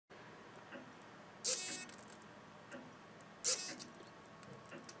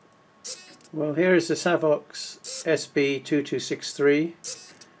Well, here is the Savox SB-2263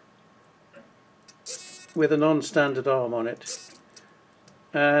 with a non-standard arm on it,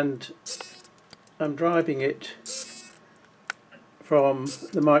 and I'm driving it from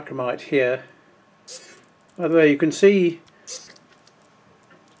the micromite here. By the way, you can see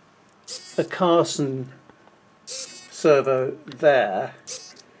a Carson servo there,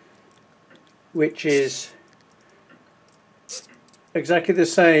 which is exactly the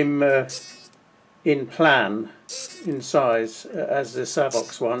same in plan, in size, as the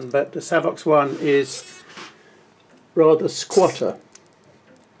Savox one, but the Savox one is rather squatter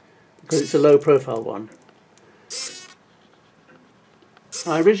because it's a low profile one.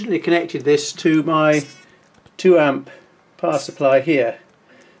 I originally connected this to my 2 amp power supply here,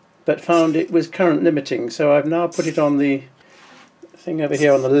 but found it was current limiting, so I've now put it on the thing over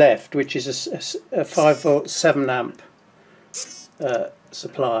here on the left, which is a 5 volt 7 amp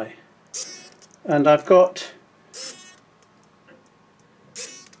supply. And I've got,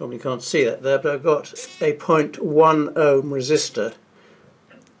 probably can't see that there, but I've got a 0.1 ohm resistor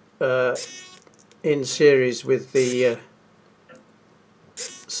in series with the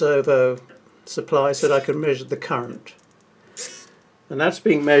servo supply, so that I can measure the current. And that's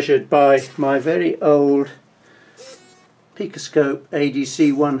being measured by my very old Picoscope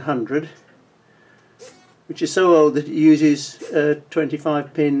ADC 100, which is so old that it uses a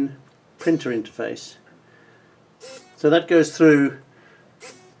 25 pin printer interface. So that goes through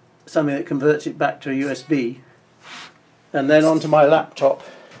something that converts it back to a USB, and then onto my laptop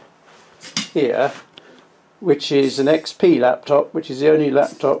here, which is an XP laptop, which is the only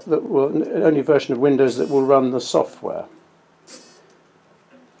laptop that will, only version of Windows that will run the software.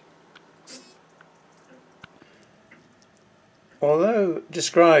 Although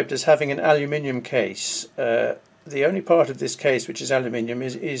described as having an aluminium case, the only part of this case which is aluminium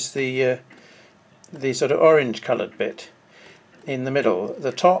is the sort of orange coloured bit in the middle.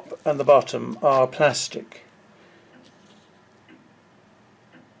 The top and the bottom are plastic.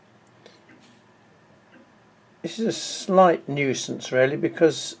 This is a slight nuisance really,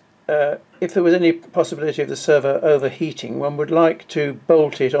 because if there was any possibility of the servo overheating, one would like to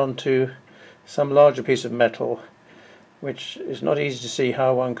bolt it onto some larger piece of metal, which is not easy to see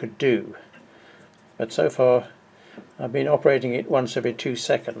how one could do. But so far I've been operating it once every 2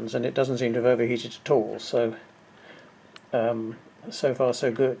 seconds and it doesn't seem to have overheated at all, so so far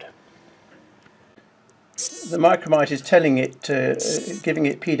so good. The micromite is telling it, giving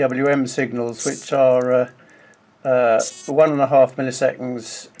it PWM signals, which are 1.5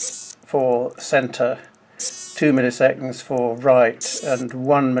 milliseconds for centre, 2 milliseconds for right, and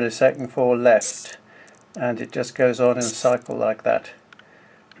 1 millisecond for left, and it just goes on in a cycle like that.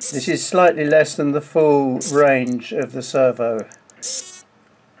 This is slightly less than the full range of the servo.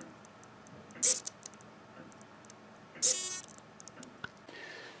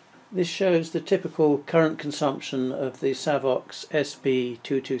 This shows the typical current consumption of the Savox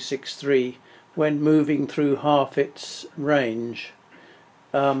SB-2263 when moving through half its range.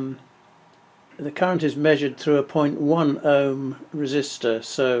 The current is measured through a 0.1 ohm resistor,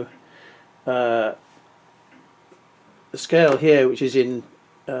 so the scale here, which is in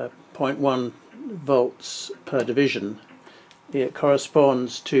 0.1 volts per division, it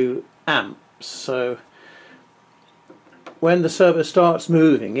corresponds to amps. So when the servo starts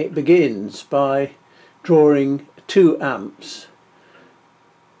moving, it begins by drawing 2 amps,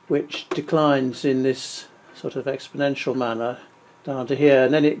 which declines in this sort of exponential manner down to here,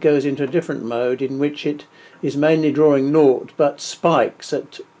 and then it goes into a different mode in which it is mainly drawing naught but spikes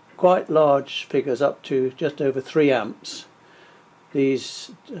at quite large figures up to just over 3 amps,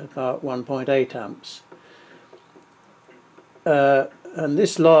 these about 1.8 amps. And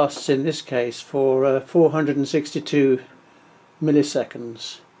this lasts in this case for 462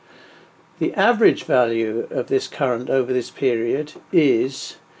 milliseconds. The average value of this current over this period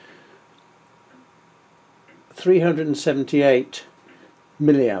is 378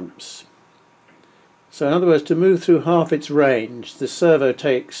 milliamps. So in other words, to move through half its range, the servo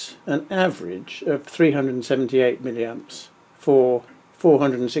takes an average of 378 milliamps for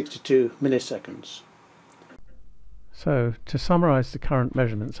 462 milliseconds. So to summarize the current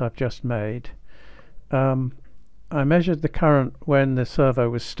measurements I've just made, I measured the current when the servo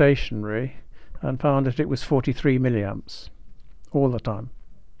was stationary and found that it was 43 milliamps all the time.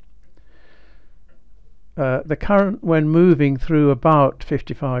 The current when moving through about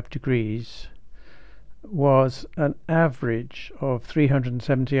 55 degrees was an average of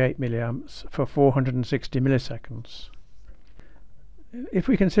 378 milliamps for 460 milliseconds. If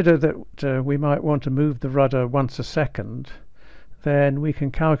we consider that we might want to move the rudder once a second, then we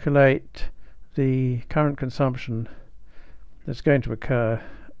can calculate the current consumption that's going to occur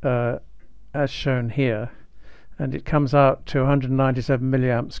as shown here, and it comes out to 197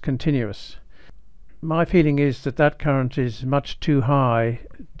 milliamps continuous. My feeling is that that current is much too high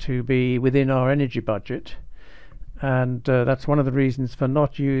to be within our energy budget, and that's one of the reasons for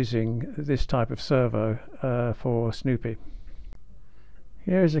not using this type of servo for Snoopy.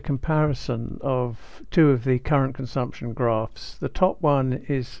 Here is a comparison of two of the current consumption graphs. The top one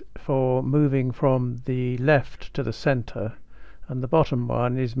is for moving from the left to the center, and the bottom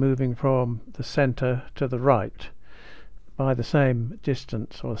one is moving from the center to the right by the same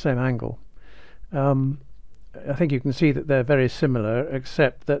distance or the same angle. I think you can see that they're very similar,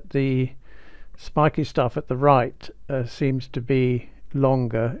 except that the spiky stuff at the right seems to be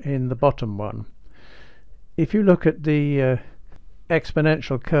longer in the bottom one. If you look at the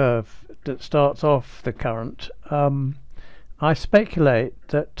exponential curve that starts off the current, I speculate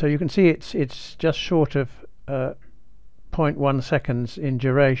that you can see it's just short of 0.1 seconds in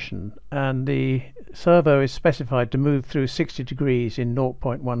duration, and the servo is specified to move through 60 degrees in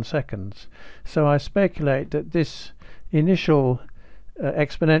 0.1 seconds. So I speculate that this initial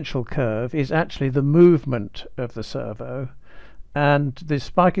exponential curve is actually the movement of the servo, and the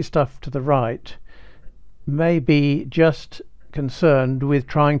spiky stuff to the right may be just concerned with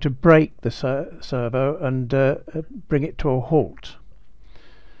trying to brake the servo and bring it to a halt.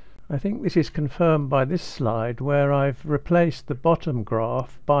 I think this is confirmed by this slide, where I've replaced the bottom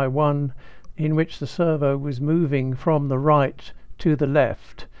graph by one in which the servo was moving from the right to the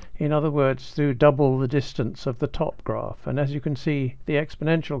left, in other words through double the distance of the top graph. And as you can see, the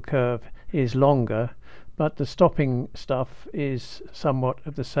exponential curve is longer, but the stopping stuff is somewhat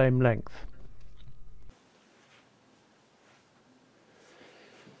of the same length.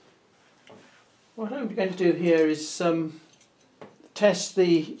 What I'm going to do here is test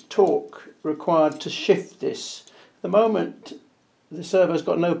the torque required to shift this. At the moment the servo's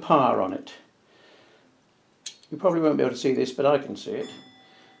got no power on it. You probably won't be able to see this, but I can see it.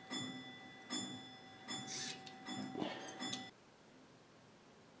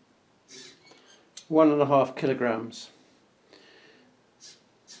 One and a half kilograms.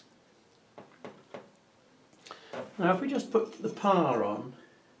 Now if we just put the power on,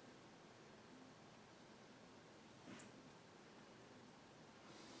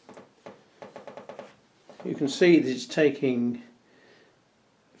 you can see that it's taking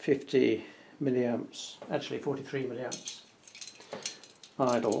 50 milliamps, actually 43 milliamps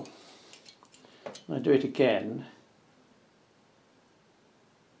idle. I do it again.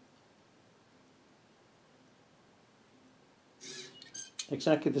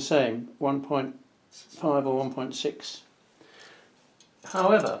 Exactly the same, 1.5 or 1.6.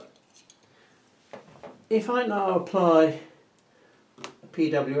 However, if I now apply a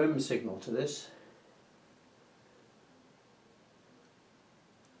PWM signal to this,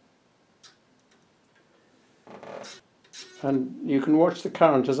 and you can watch the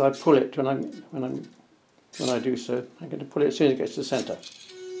current as I pull it when I do so. I'm going to pull it as soon as it gets to the centre.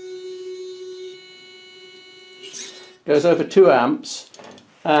 Goes over 2 amps,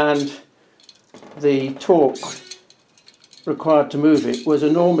 and the torque required to move it was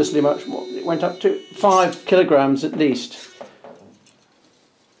enormously much more. It went up to 5 kilograms at least.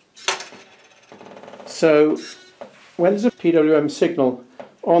 So when there's a PWM signal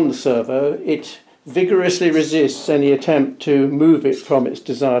on the servo, it vigorously resists any attempt to move it from its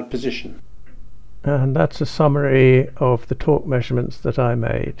desired position. And that's a summary of the torque measurements that I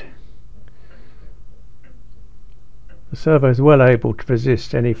made. The servo is well able to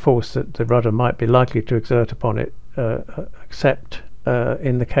resist any force that the rudder might be likely to exert upon it, except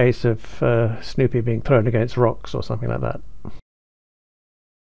in the case of Snoopy being thrown against rocks or something like that.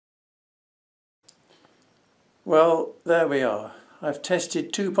 Well, there we are. I've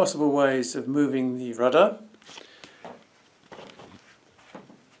tested 2 possible ways of moving the rudder.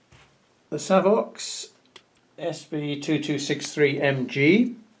 The Savox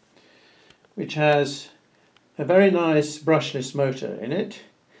SB-2263MG, which has a very nice brushless motor in it,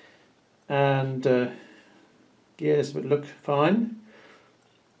 and gears would look fine,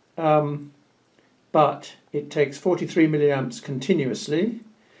 but it takes 43 milliamps continuously,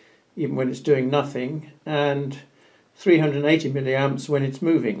 even when it's doing nothing, and 380 milliamps when it's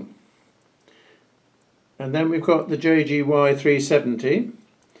moving. And then we've got the JGY370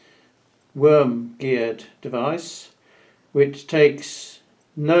 worm geared device, which takes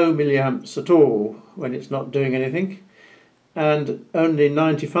no milliamps at all when it's not doing anything, and only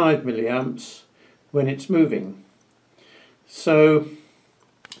 95 milliamps when it's moving. So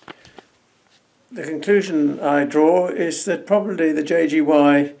the conclusion I draw is that probably the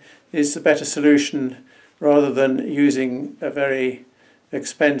JGY is the better solution rather than using a very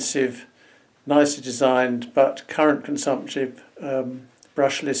expensive, nicely designed but current consumptive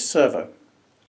brushless servo.